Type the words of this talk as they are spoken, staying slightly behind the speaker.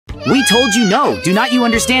We told you no. Do not you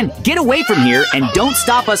understand? Get away from here and don't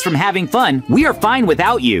stop us from having fun. We are fine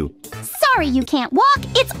without you. Sorry you can't walk.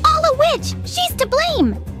 It's all a witch. She's to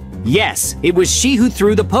blame. Yes, it was she who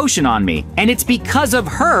threw the potion on me, and it's because of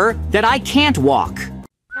her that I can't walk.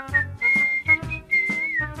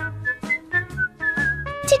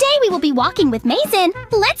 Today we will be walking with Maizen.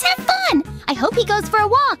 Let's have fun. I hope he goes for a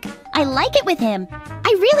walk. I like it with him.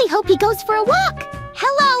 I really hope he goes for a walk.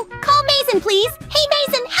 Hello, call Maizen, please. Hey,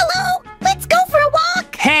 Maizen, hello. Let's go for a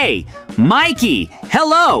walk. Hey, Mikey,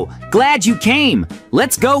 hello. Glad you came.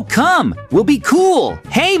 Let's go, come. We'll be cool.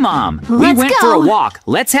 Hey, Mom. We went for a walk.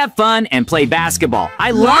 Let's have fun and play basketball.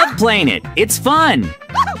 I love playing it. It's fun.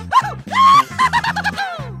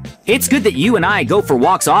 It's good that you and I go for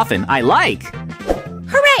walks often. I like.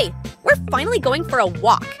 Hooray! We're finally going for a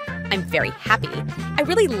walk. I'm very happy. I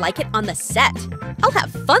really like it on the set. I'll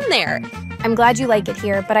have fun there. I'm glad you like it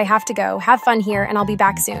here, but I have to go. Have fun here, and I'll be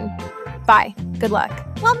back soon. Bye. Good luck.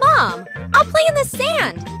 Well, Mom, I'll play in the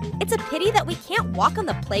sand. It's a pity that we can't walk on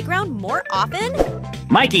the playground more often.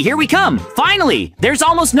 Mikey, here we come. Finally, there's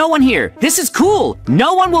almost no one here. This is cool.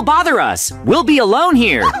 No one will bother us. We'll be alone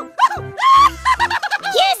here.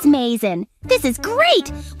 Yes, Maizen. This is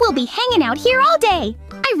great. We'll be hanging out here all day.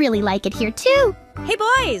 I really like it here, too. Hey,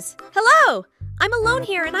 boys. Hello. I'm alone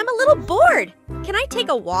here and I'm a little bored. Can I take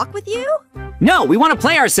a walk with you? No, we want to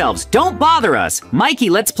play ourselves. Don't bother us. Mikey,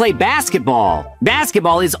 let's play basketball.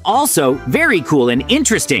 Basketball is also very cool and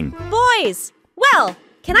interesting. Boys, well,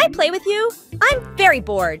 can I play with you? I'm very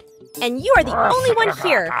bored. And you are the only one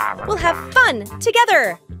here. We'll have fun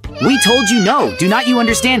together. We told you no. Do not you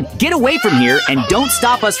understand? Get away from here and don't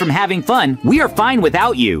stop us from having fun. We are fine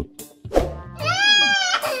without you.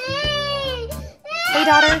 Hey,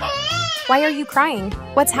 daughter. Why are you crying?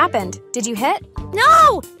 What's happened? Did you hit?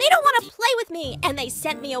 No! They don't want to play with me, and they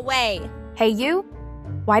sent me away. Hey, you?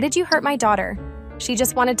 Why did you hurt my daughter? She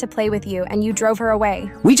just wanted to play with you, and you drove her away.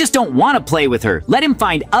 We just don't want to play with her. Let him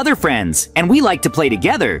find other friends, and we like to play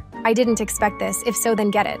together. I didn't expect this. If so, then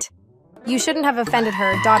get it. You shouldn't have offended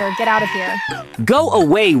her. Daughter, get out of here. Go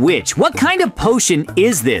away, witch. What kind of potion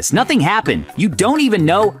is this? Nothing happened. You don't even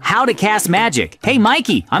know how to cast magic. Hey,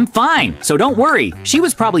 Mikey, I'm fine, so don't worry. She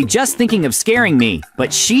was probably just thinking of scaring me,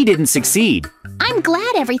 but she didn't succeed. I'm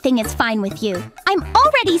glad everything is fine with you. I'm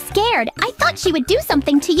already scared. I thought she would do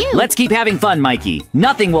something to you. Let's keep having fun, Mikey.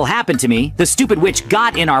 Nothing will happen to me. The stupid witch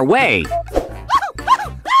got in our way.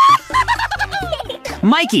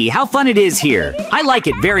 Mikey, how fun it is here. I like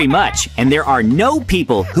it very much, and there are no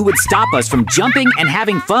people who would stop us from jumping and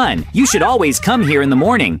having fun. You should always come here in the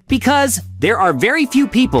morning, because there are very few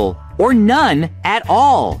people, or none at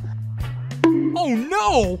all. Oh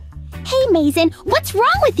no! Hey, Maizen, what's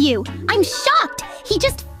wrong with you? I'm shocked. He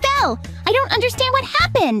just fell. I don't understand what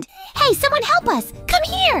happened. Hey, someone help us. Come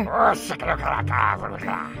here.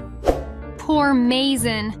 Poor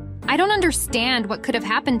Maizen. I don't understand what could have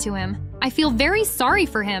happened to him. I feel very sorry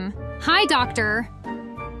for him. Hi, doctor.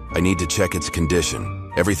 I need to check its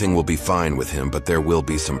condition. Everything will be fine with him, but there will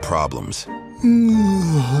be some problems.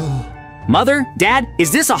 Mother? Dad?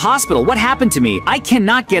 Is this a hospital? What happened to me? I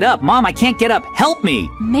cannot get up. Mom, I can't get up. Help me.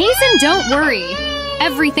 Maizen, don't worry.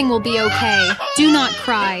 Everything will be okay. Do not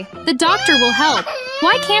cry. The doctor will help.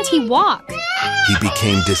 Why can't he walk? He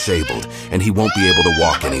became disabled, and he won't be able to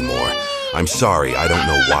walk anymore. I'm sorry, I don't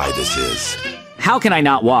know why this is. How can I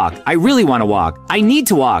not walk? I really want to walk. I need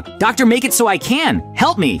to walk. Doctor, make it so I can.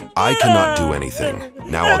 Help me. I cannot do anything.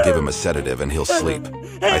 Now I'll give him a sedative and he'll sleep.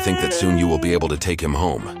 I think that soon you will be able to take him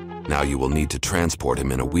home. Now you will need to transport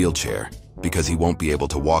him in a wheelchair, because he won't be able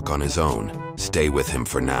to walk on his own. Stay with him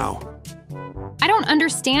for now. I don't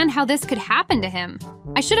understand how this could happen to him.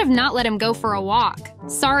 I should have not let him go for a walk.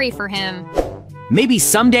 Sorry for him. Maybe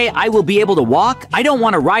someday I will be able to walk. I don't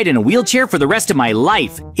want to ride in a wheelchair for the rest of my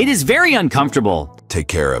life. It is very uncomfortable. Take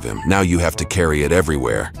care of him. Now you have to carry it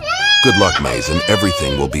everywhere. Good luck, Maizen.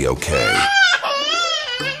 Everything will be okay.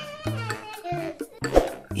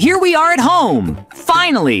 Here we are at home.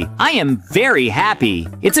 Finally, I am very happy.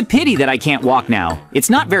 It's a pity that I can't walk now. It's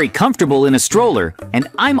not very comfortable in a stroller, and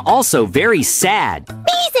I'm also very sad.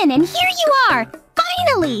 Maizen, and here you are.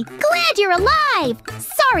 Finally! Glad you're alive!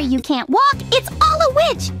 Sorry you can't walk. It's all a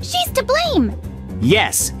witch. She's to blame.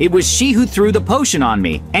 Yes, it was she who threw the potion on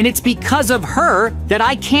me, and it's because of her that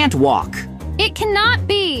I can't walk. It cannot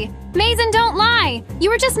be. Maizen, don't lie. You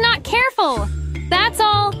were just not careful. That's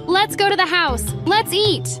all. Let's go to the house. Let's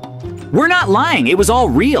eat. We're not lying, it was all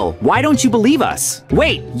real. Why don't you believe us?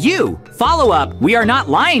 Wait, you! Follow up, we are not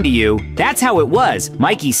lying to you. That's how it was.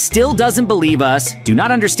 Mikey still doesn't believe us. Do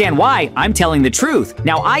not understand why, I'm telling the truth.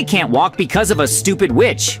 Now I can't walk because of a stupid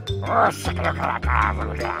witch.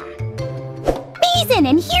 Maizen,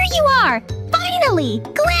 and here you are! Finally!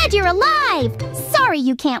 Glad you're alive! Sorry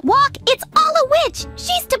you can't walk, it's all a witch!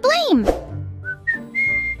 She's to blame!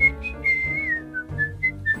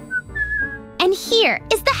 And here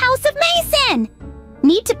is the house of Maizen!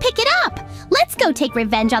 Need to pick it up! Let's go take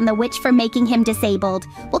revenge on the witch for making him disabled.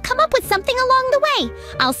 We'll come up with something along the way.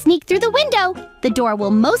 I'll sneak through the window. The door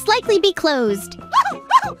will most likely be closed.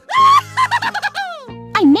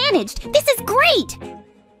 I managed! This is great!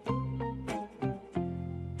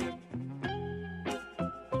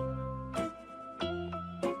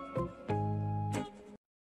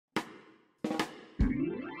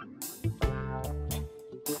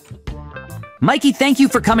 Mikey, thank you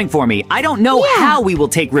for coming for me. I don't know how we will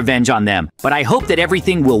take revenge on them, but I hope that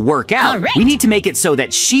everything will work out. All right. We need to make it so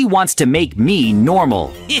that she wants to make me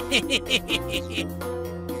normal.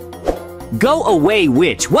 Go away,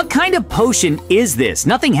 witch. What kind of potion is this?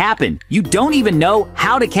 Nothing happened. You don't even know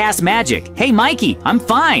how to cast magic. Hey, Mikey, I'm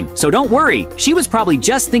fine, so don't worry. She was probably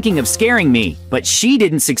just thinking of scaring me, but she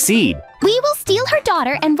didn't succeed. We will steal her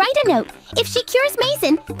daughter and write a note. If she cures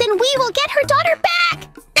Maizen, then we will get her daughter back!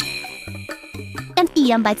 And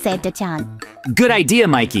iyam by Chan. Good idea,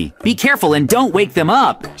 Mikey. Be careful and don't wake them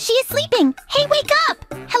up. She is sleeping. Hey, wake up!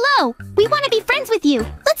 Hello, we want to be friends with you.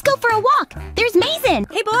 Let's go for a walk. There's Maizen.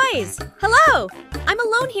 Hey boys! Hello! I'm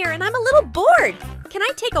alone here and I'm a little bored. Can I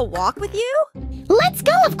take a walk with you? Let's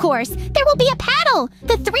go, of course. There will be a paddle.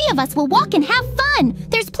 The three of us will walk and have fun.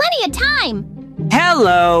 There's plenty of time.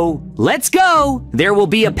 Hello! Let's go! There will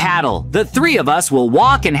be a paddle. The three of us will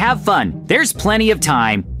walk and have fun. There's plenty of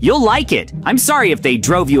time. You'll like it. I'm sorry if they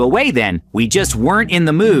drove you away then. We just weren't in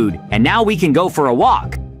the mood, and now we can go for a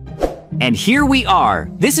walk. And here we are.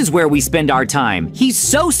 This is where we spend our time. He's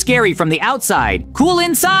so scary from the outside. Cool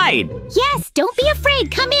inside! Yes, don't be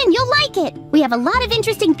afraid. Come in, you'll like it. We have a lot of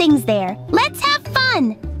interesting things there. Let's have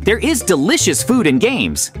fun. There is delicious food and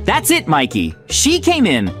games. That's it, Mikey. She came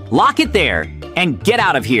in. Lock it there. And get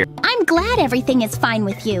out of here. I'm glad everything is fine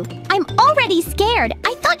with you. I'm already scared.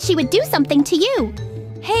 I thought she would do something to you.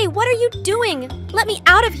 Hey, what are you doing? Let me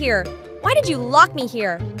out of here. Why did you lock me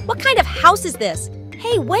here? What kind of house is this?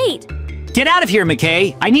 Hey, wait. Get out of here,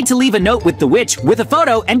 McKay. I need to leave a note with the witch with a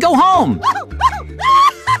photo and go home.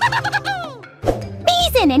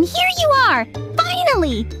 Maizen, and here you are.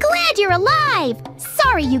 Finally, glad you're alive.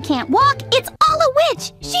 Sorry you can't walk. It's all a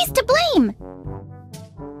witch. She's to blame.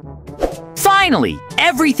 Finally,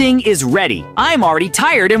 everything is ready. I'm already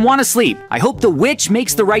tired and want to sleep. I hope the witch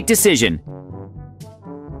makes the right decision.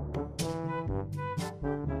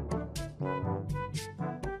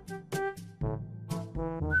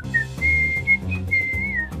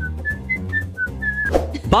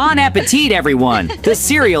 Bon appetit, everyone! The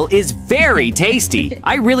cereal is very tasty.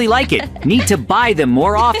 I really like it. Need to buy them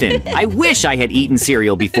more often. I wish I had eaten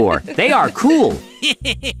cereal before. They are cool.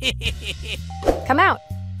 Come out.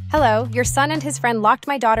 Hello, your son and his friend locked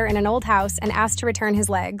my daughter in an old house and asked to return his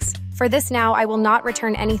legs. For this now, I will not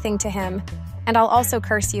return anything to him. And I'll also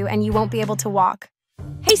curse you, and you won't be able to walk.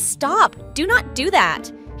 Hey, stop! Do not do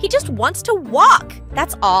that. He just wants to walk.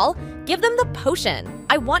 That's all. Give them the potion.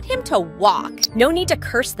 I want him to walk. No need to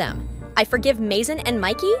curse them. I forgive Maizen and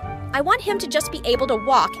Mikey. I want him to just be able to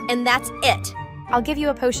walk, and that's it. I'll give you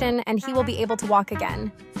a potion, and he will be able to walk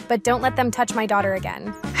again. But don't let them touch my daughter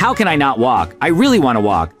again. How can I not walk? I really want to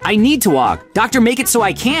walk. I need to walk. Doctor, make it so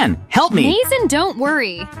I can. Help me. Maizen, don't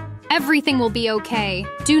worry. Everything will be okay.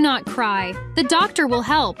 Do not cry. The doctor will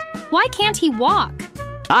help. Why can't he walk?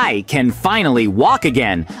 I can finally walk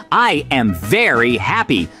again. I am very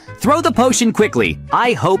happy. Throw the potion quickly.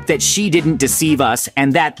 I hope that she didn't deceive us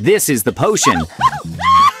and that this is the potion.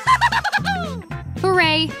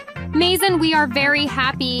 Hooray! Maizen, we are very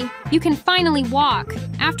happy. You can finally walk.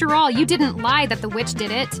 After all, you didn't lie that the witch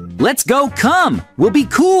did it. Let's go, come! We'll be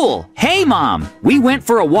cool! Hey, Mom! We went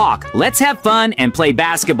for a walk. Let's have fun and play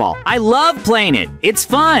basketball. I love playing it. It's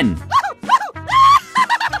fun!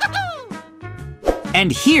 And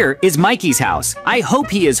here is Mikey's house. I hope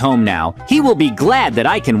he is home now. He will be glad that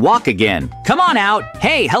I can walk again. Come on out.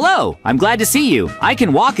 Hey, hello. I'm glad to see you. I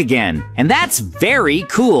can walk again. And that's very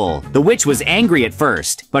cool. The witch was angry at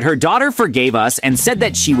first, but her daughter forgave us and said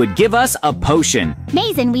that she would give us a potion.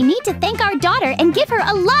 Maizen, we need to thank our daughter and give her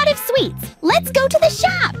a lot of sweets. Let's go to the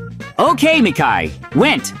shop. Okay, Mikey.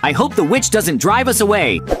 Went. I hope the witch doesn't drive us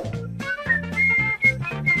away.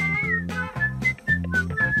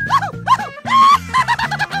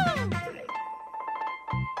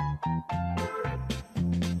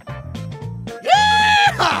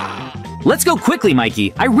 Let's go quickly,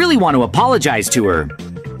 Mikey. I really want to apologize to her.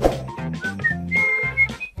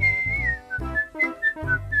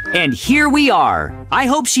 And here we are. I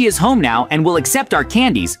hope she is home now and will accept our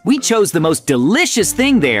candies. We chose the most delicious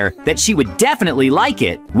thing there that she would definitely like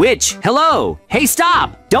it. Which, hello, hey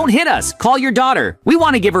stop, don't hit us, call your daughter. We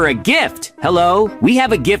want to give her a gift. Hello, we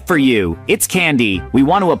have a gift for you. It's candy. We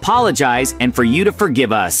want to apologize and for you to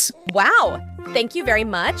forgive us. Wow, thank you very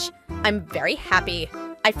much. I'm very happy.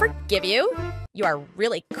 I forgive you. You are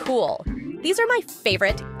really cool. These are my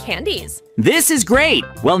favorite candies. This is great.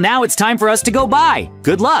 Well, now it's time for us to go by.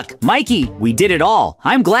 Good luck. Mikey, we did it all.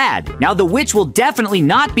 I'm glad. Now the witch will definitely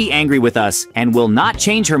not be angry with us and will not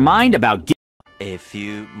change her mind about A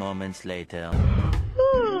few moments later.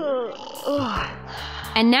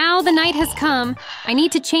 And now the night has come. I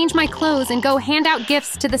need to change my clothes and go hand out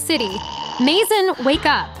gifts to the city. Maizen, wake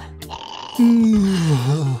up.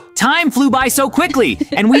 Time flew by so quickly,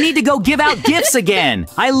 and we need to go give out gifts again.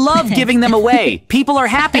 I love giving them away. People are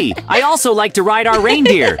happy. I also like to ride our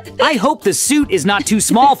reindeer. I hope the suit is not too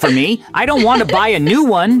small for me. I don't want to buy a new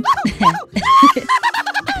one.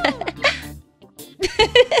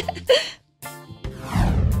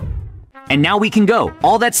 And now we can go.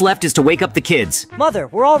 All that's left is to wake up the kids. Mother,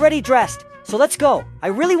 we're already dressed, so let's go. I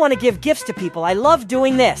really want to give gifts to people. I love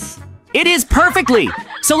doing this. It is perfectly.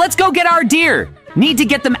 So let's go get our deer. Need to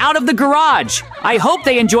get them out of the garage. I hope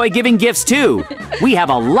they enjoy giving gifts too. We have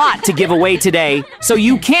a lot to give away today, so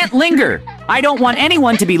you can't linger. I don't want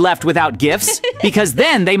anyone to be left without gifts, because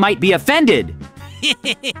then they might be offended.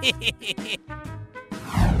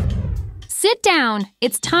 Sit down.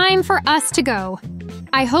 It's time for us to go.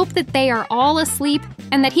 I hope that they are all asleep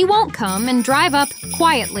and that he won't come and drive up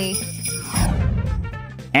quietly.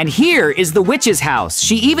 And here is the witch's house.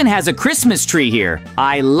 She even has a Christmas tree here.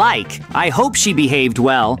 I hope she behaved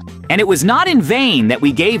well. And it was not in vain that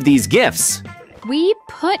we gave these gifts. We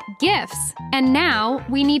put gifts, and now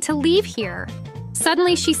we need to leave here.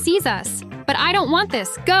 Suddenly she sees us, but I don't want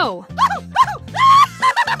this. Go!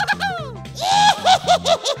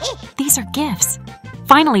 These are gifts.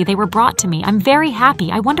 Finally, they were brought to me. I'm very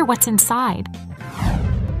happy. I wonder what's inside.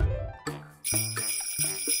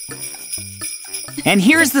 And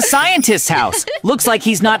here's the scientist's house. Looks like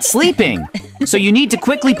he's not sleeping. So you need to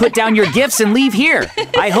quickly put down your gifts and leave here.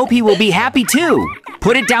 I hope he will be happy too.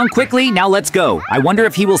 Put it down quickly, now let's go. I wonder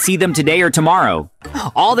if he will see them today or tomorrow.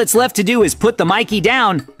 All that's left to do is put the Mikey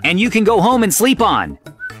down, and you can go home and sleep on.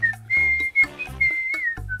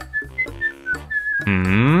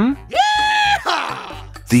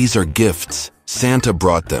 These are gifts. Santa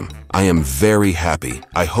brought them. I am very happy.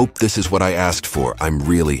 I hope this is what I asked for. I'm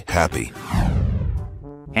really happy.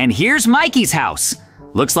 And here's Mikey's house.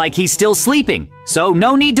 Looks like he's still sleeping, so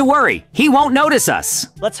no need to worry. He won't notice us.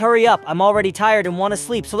 Let's hurry up. I'm already tired and want to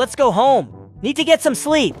sleep, so let's go home. Need to get some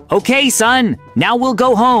sleep. Okay, son. Now we'll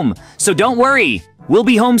go home, so don't worry. We'll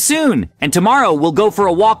be home soon, and tomorrow we'll go for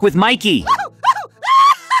a walk with Mikey.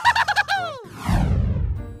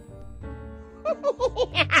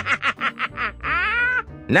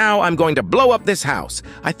 Now I'm going to blow up this house.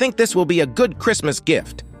 I think this will be a good Christmas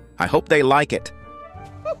gift. I hope they like it.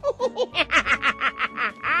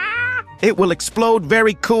 It will explode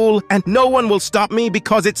very cool, and no one will stop me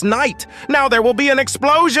because it's night. Now there will be an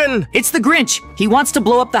explosion! It's the Grinch. He wants to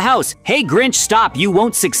blow up the house. Hey, Grinch, stop. You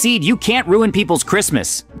won't succeed. You can't ruin people's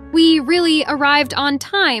Christmas. We really arrived on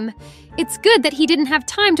time. It's good that he didn't have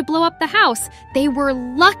time to blow up the house. They were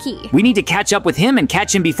lucky. We need to catch up with him and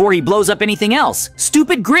catch him before he blows up anything else.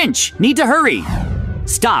 Stupid Grinch. Need to hurry.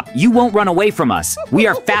 Stop. You won't run away from us. We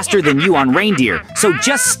are faster than you on reindeer, so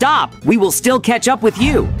just stop. We will still catch up with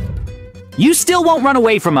you. You still won't run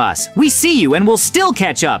away from us. We see you and we'll still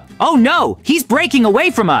catch up. Oh no, he's breaking away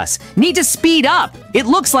from us. Need to speed up. It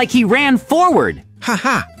looks like he ran forward.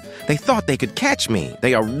 Ha! They thought they could catch me.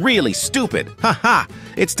 They are really stupid. Ha!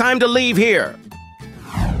 It's time to leave here.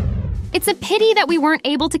 It's a pity that we weren't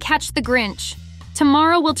able to catch the Grinch.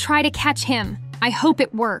 Tomorrow we'll try to catch him. I hope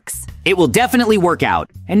it works. It will definitely work out.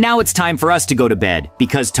 And now it's time for us to go to bed,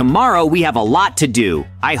 because tomorrow we have a lot to do.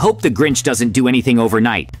 I hope the Grinch doesn't do anything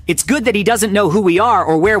overnight. It's good that he doesn't know who we are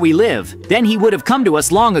or where we live. Then he would have come to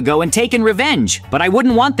us long ago and taken revenge. But I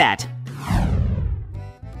wouldn't want that.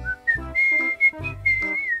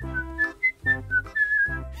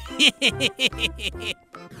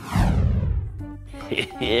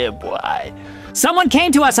 Yeah, boy. Someone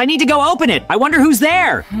came to us. I need to go open it. I wonder who's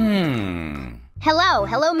there.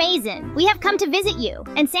 Hello, Maizen. We have come to visit you,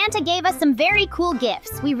 and Santa gave us some very cool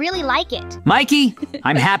gifts. We really like it. Mikey,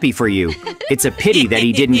 I'm happy for you. It's a pity that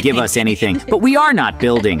he didn't give us anything, but we are not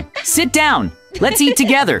building. Sit down. Let's eat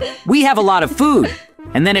together. We have a lot of food.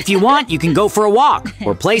 And then if you want, you can go for a walk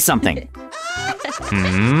or play something.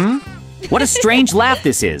 What a strange laugh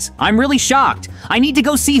this is. I'm really shocked. I need to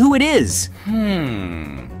go see who it is.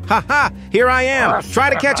 Haha, here I am. Try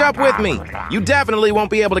to catch up with me. You definitely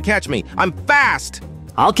won't be able to catch me. I'm fast.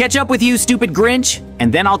 I'll catch up with you, stupid Grinch,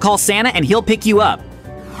 and then I'll call Santa and he'll pick you up.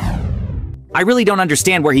 I really don't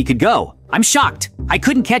understand where he could go. I'm shocked. I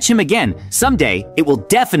couldn't catch him again. Someday, it will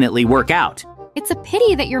definitely work out. It's a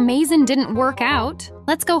pity that your Maizen didn't work out.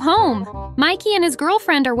 Let's go home. Mikey and his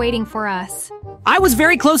girlfriend are waiting for us. I was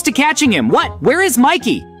very close to catching him. What? Where is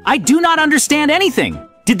Mikey? I do not understand anything.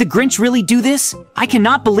 Did the Grinch really do this? I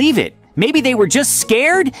cannot believe it. Maybe they were just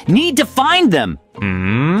scared? Need to find them.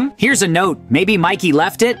 Here's a note. Maybe Mikey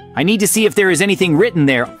left it. I need to see if there is anything written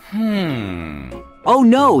there. Oh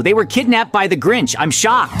no, they were kidnapped by the Grinch. I'm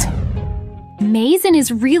shocked. Maizen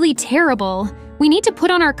is really terrible. We need to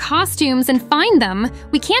put on our costumes and find them.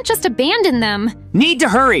 We can't just abandon them. Need to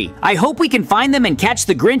hurry. I hope we can find them and catch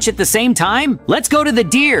the Grinch at the same time. Let's go to the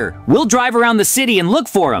deer. We'll drive around the city and look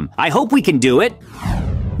for him. I hope we can do it.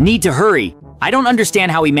 Need to hurry. I don't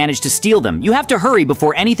understand how he managed to steal them. You have to hurry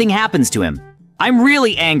before anything happens to him. I'm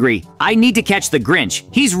really angry. I need to catch the Grinch.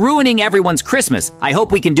 He's ruining everyone's Christmas. I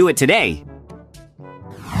hope we can do it today.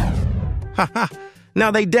 Haha, now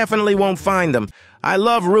they definitely won't find them. I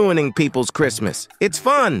love ruining people's Christmas. It's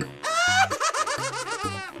fun.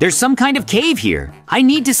 There's some kind of cave here. I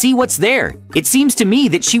need to see what's there. It seems to me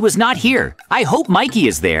that she was not here. I hope Mikey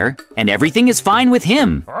is there, and everything is fine with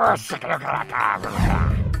him.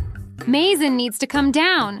 Maizen needs to come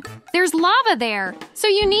down. There's lava there, so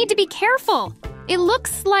you need to be careful. It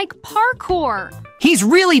looks like parkour. He's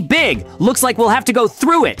really big. Looks like we'll have to go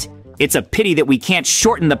through it. It's a pity that we can't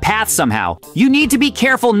shorten the path somehow. You need to be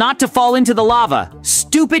careful not to fall into the lava.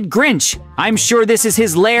 Stupid Grinch. I'm sure this is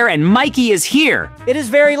his lair and Mikey is here. It is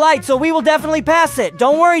very light, so we will definitely pass it.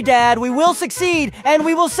 Don't worry, Dad. We will succeed, and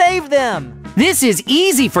we will save them. This is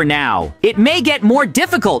easy for now. It may get more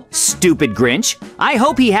difficult, stupid Grinch. I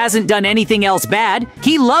hope he hasn't done anything else bad.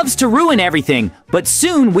 He loves to ruin everything, but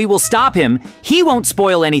soon we will stop him. He won't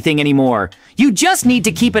spoil anything anymore. You just need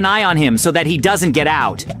to keep an eye on him so that he doesn't get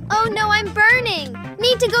out. Oh no, I'm burning.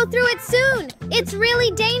 Need to go through it soon. It's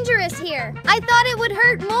really dangerous here. I thought it would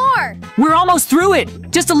hurt more. We're almost through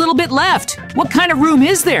it. Just a little bit left. What kind of room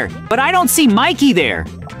is there? But I don't see Mikey there.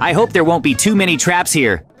 I hope there won't be too many traps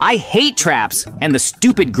here. I hate traps, and the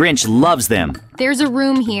stupid Grinch loves them. There's a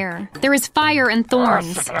room here. There is fire and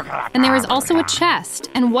thorns. And there is also a chest.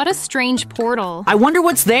 And what a strange portal. I wonder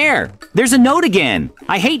what's there. There's a note again.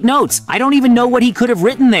 I hate notes. I don't even know what he could have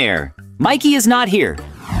written there. Mikey is not here.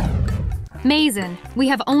 Maizen, we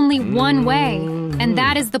have only one way, and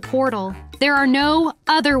that is the portal. There are no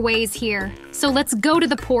other ways here. So let's go to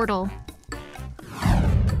the portal.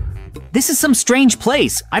 This is some strange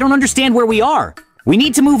place. I don't understand where we are. We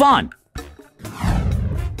need to move on.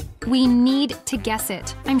 We need to guess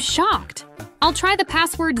it. I'm shocked. I'll try the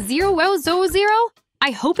password 000.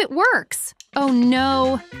 I hope it works. Oh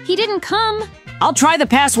no, he didn't come. I'll try the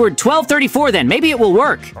password 1234 then. Maybe it will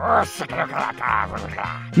work.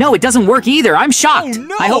 No, it doesn't work either. I'm shocked. Oh,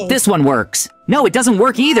 no. I hope this one works. No, it doesn't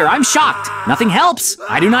work either. I'm shocked. Nothing helps.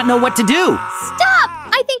 I do not know what to do. Stop!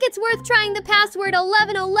 I think it's worth trying the password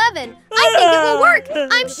 1111. I think it will work.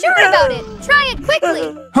 I'm sure about it. Try it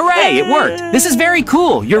quickly. Hooray, it worked. This is very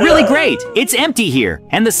cool. You're really great. It's empty here.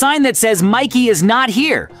 And the sign that says Mikey is not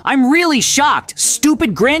here. I'm really shocked.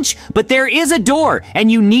 Stupid Grinch, but there is a door,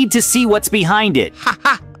 and you need to see what's behind it. Ha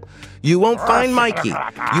ha! You won't find Mikey.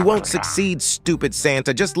 You won't succeed, stupid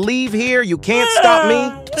Santa. Just leave here. You can't stop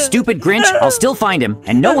me. Stupid Grinch, I'll still find him,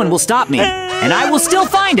 and no one will stop me. And I will still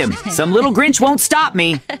find him. Some little Grinch won't stop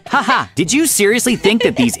me. Haha, did you seriously think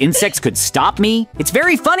that these insects could stop me? It's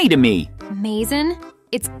very funny to me. Maizen,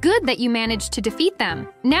 it's good that you managed to defeat them.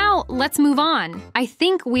 Now, let's move on. I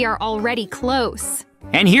think we are already close.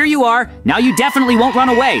 And here you are. Now you definitely won't run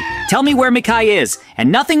away. Tell me where Mikey is,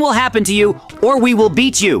 and nothing will happen to you, or we will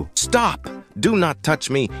beat you. Stop. Do not touch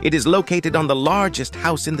me. It is located on the largest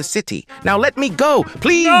house in the city. Now let me go,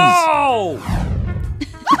 please. No!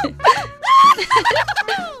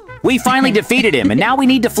 We finally defeated him, and now we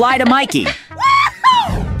need to fly to Mikey.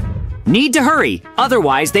 Need to hurry,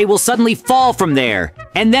 otherwise they will suddenly fall from there,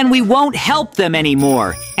 and then we won't help them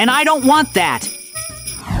anymore. And I don't want that.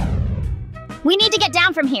 We need to get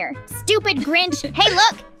down from here. Stupid Grinch. Hey,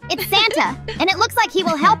 look! It's Santa, and it looks like he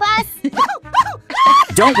will help us.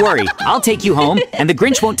 Don't worry, I'll take you home, and the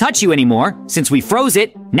Grinch won't touch you anymore. Since we froze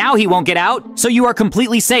it, now he won't get out, so you are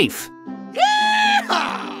completely safe.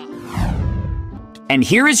 And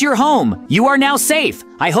here is your home. You are now safe.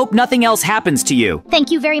 I hope nothing else happens to you. Thank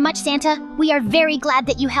you very much, Santa. We are very glad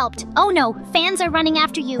that you helped. Oh no, fans are running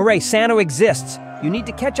after you. Hooray, Santa exists. You need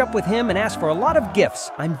to catch up with him and ask for a lot of gifts.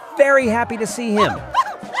 I'm very happy to see him.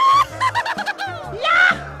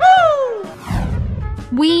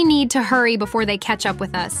 We need to hurry before they catch up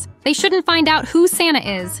with us. They shouldn't find out who Santa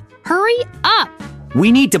is. Hurry up!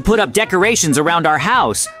 We need to put up decorations around our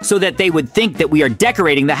house so that they would think that we are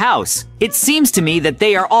decorating the house. It seems to me that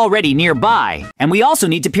they are already nearby, and we also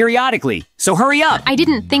need to periodically, so hurry up. I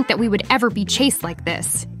didn't think that we would ever be chased like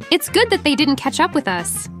this. It's good that they didn't catch up with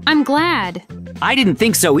us. I'm glad. I didn't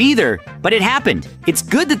think so either, but it happened. It's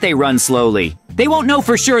good that they run slowly. They won't know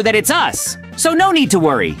for sure that it's us, so no need to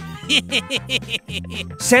worry.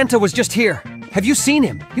 Santa was just here. Have you seen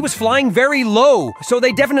him? He was flying very low, so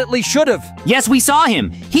they definitely should have. Yes, we saw him.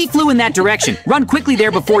 He flew in that direction. Run quickly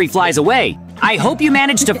there before he flies away. I hope you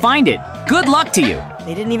managed to find it. Good luck to you.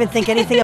 They didn't even think anything